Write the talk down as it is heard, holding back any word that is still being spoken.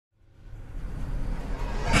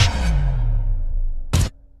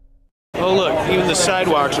Oh look, even the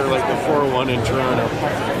sidewalks are like the 401 in Toronto.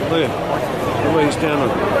 Look at everybody's down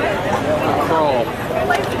a crawl.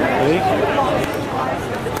 Hey?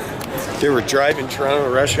 They were driving Toronto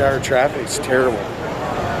rush hour traffic. It's terrible.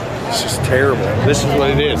 It's just terrible. This is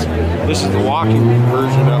what it is. This is the walking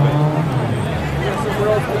version of it.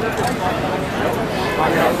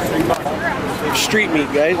 Street meat,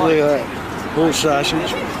 guys. Look at that. Whole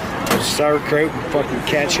sausage, sauerkraut, and fucking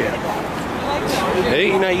ketchup. Hey,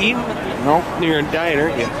 you're not eating? No. You're on diet,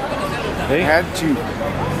 aren't you? Hey? Had to.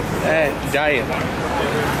 Diet.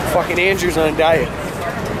 Fucking Andrew's on a diet.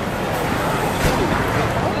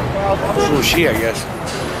 So is she, I guess.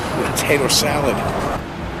 Potato salad.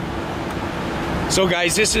 So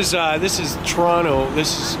guys, this is Toronto.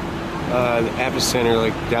 This is the epicenter,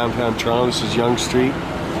 like downtown Toronto. This is Yonge Street.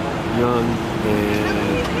 Yonge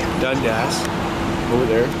and Dundas over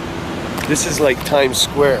there. This is like Times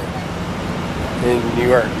Square in New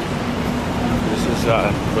York. This is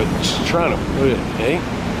but it's Toronto. Look at it, hey?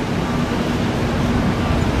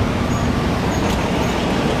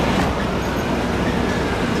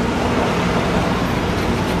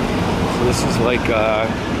 So this is like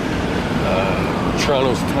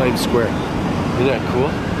Toronto's Times Square. Isn't that cool?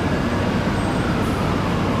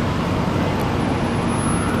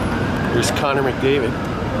 There's Connor McDavid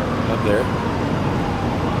up there.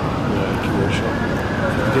 Commercial. I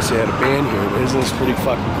guess they had a band here. Isn't this pretty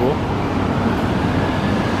fucking cool?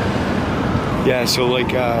 Yeah, so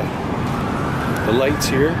like the lights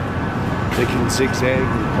here, they can zigzag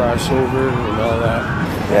and cross over and all that.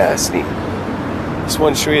 Yeah, it's neat. Just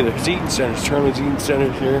want to show you the eating centers. Toronto's eating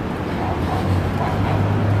centers here.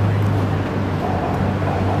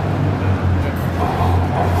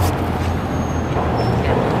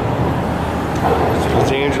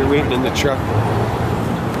 There's Andrew waiting in the truck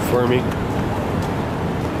for me.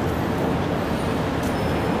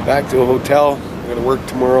 Back to a hotel. I gotta work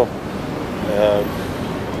tomorrow.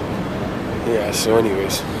 Yeah, so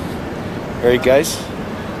anyways. Alright guys,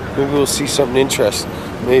 maybe we'll see something interesting.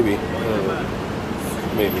 Maybe. I don't know.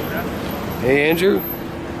 Maybe. Hey Andrew?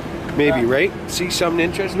 Maybe, right? See something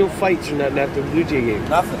interesting? No fights or nothing after the Blue Jay game.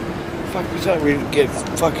 Nothing. Fuck, we thought we'd get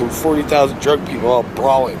fucking 40,000 drunk people all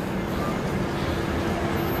brawling.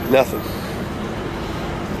 Nothing.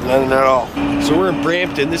 Nothing at all. So we're in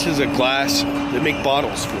Brampton. This is a glass. They make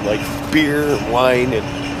bottles for like beer and wine, and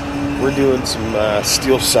we're doing some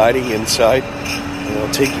steel siding inside. And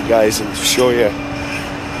I'll take you guys and show you.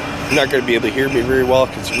 You're not going to be able to hear me very well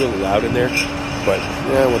because it's really loud in there. But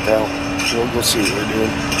yeah, what the hell? We'll see what we're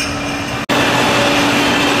doing.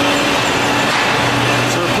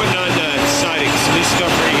 So we're putting on the siding. So this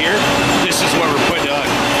stuff right here, this is what we're putting on.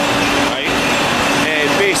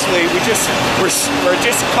 Basically, we're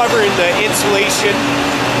just covering the insulation.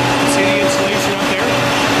 See the insulation up there?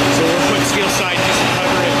 So we're putting steel side just to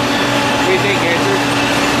cover it. What do you think, Andrew?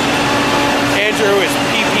 Andrew is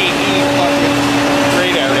PPE fucking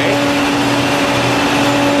grayed out, eh?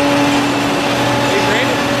 Hey,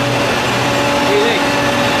 Brandon? What do you think?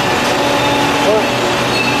 Oh,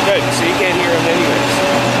 good. So you can't hear him anyways.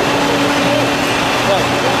 What?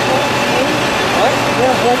 What?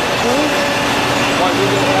 Yeah, what? Why we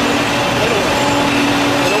don't have it?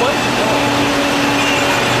 Little one? No.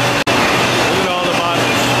 Look at all the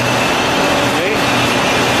bottles. Okay?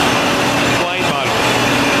 Blind bottles.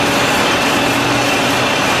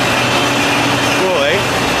 Cool, eh?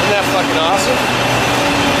 Isn't that fucking awesome?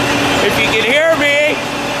 If you can hear me!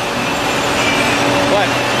 What?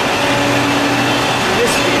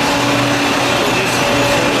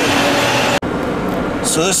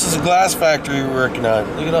 So this is a glass factory we're working on.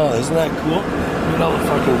 Look at all, isn't that cool? Look at all the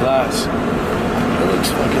fucking glass. It looks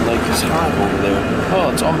fucking like it's hot over there.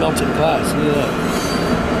 Oh, it's all melted glass. Look at that.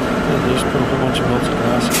 Look, there's a whole bunch of melted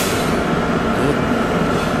glass.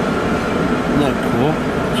 Isn't that cool?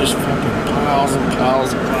 Just fucking piles and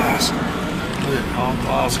piles of glass. Look at all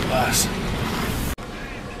piles of glass.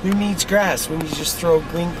 Who needs grass when you just throw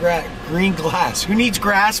green glass? Who needs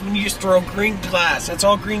grass when you just throw green glass? That's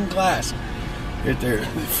all green glass. Right there,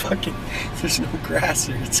 fucking, there's no grass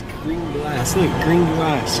there, it's green glass. Look, green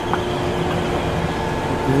glass.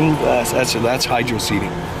 Green glass, that's hydro seeding.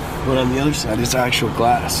 But on the other side, it's actual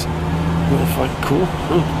glass. Really fucking cool.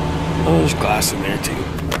 Oh, there's glass in there too.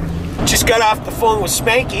 Just got off the phone with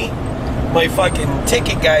Spanky, my fucking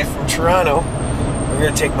ticket guy from Toronto. We're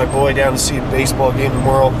gonna take my boy down to see a baseball game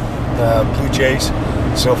tomorrow, Blue Jays.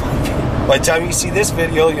 So by the time you see this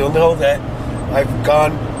video, you'll know that I've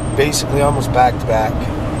gone basically almost back to back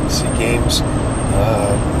to see games.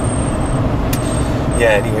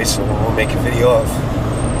 Yeah, anyway, so we'll make a video of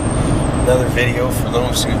another video for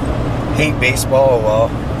those who hate baseball. Well,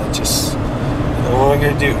 Just, what am I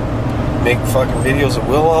gonna do? Make fucking videos of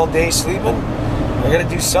Will all day sleeping? I gotta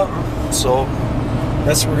do something. So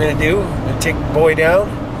that's what we're gonna do. We're gonna take the boy down.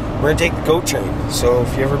 We're gonna take the GO train. So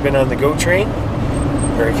if you ever been on the GO train,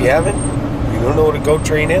 or if you haven't, you don't know what a GO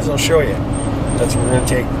train is, I'll show you. That's what we're gonna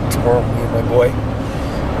take tomorrow, me and my boy.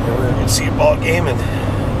 And we're gonna see a ball game, and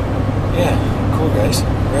yeah, cool guys.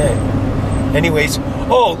 Alright. Anyways,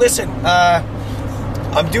 oh listen,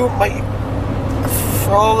 I'm doing my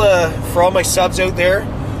for all my subs out there.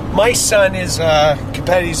 My son is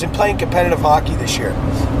competitive. He's been playing competitive hockey this year.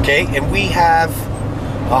 Okay, and we have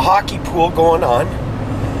a hockey pool going on,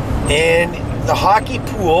 and the hockey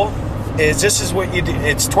pool is, this is what you do.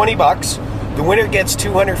 It's $20. The winner gets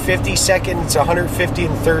 250, second it's 150,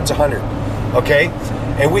 and third's 100. Okay,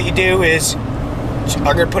 and what you do is, I'm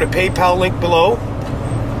gonna put a PayPal link below.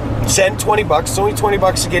 Send $20. It's only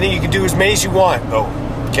 $20 to get in. You can do as many as you want though.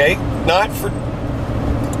 Okay, not for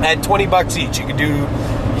at $20 each. You can do,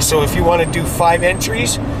 so if you want to do 5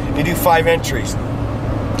 entries, you do 5 entries.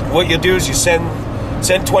 What you'll do is you send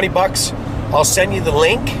 $20. I'll send you the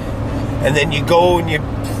link, and then you go and you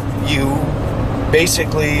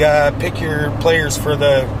basically pick your players for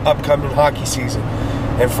the upcoming hockey season.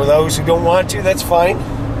 And for those who don't want to, that's fine.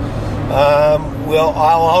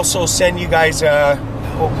 I'll also send you guys.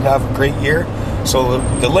 Hope you have a great year. So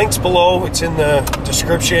the link's below. It's in the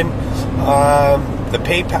description. The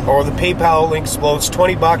PayPal link's below. It's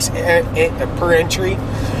 $20 per entry,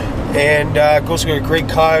 and goes to a great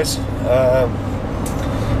cause.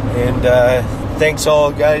 Thanks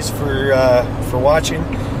all guys for watching.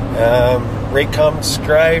 Rate, comment,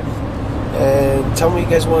 subscribe, and tell me what you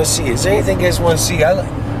guys want to see. Is there anything you guys want to see? I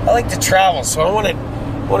like to travel, so I want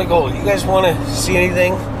to go. You guys want to see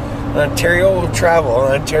anything? Ontario, we'll travel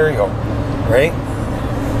in Ontario, right?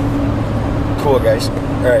 Cool guys.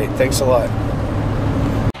 All right, thanks a lot.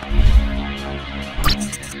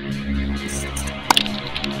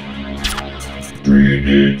 Bring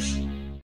it.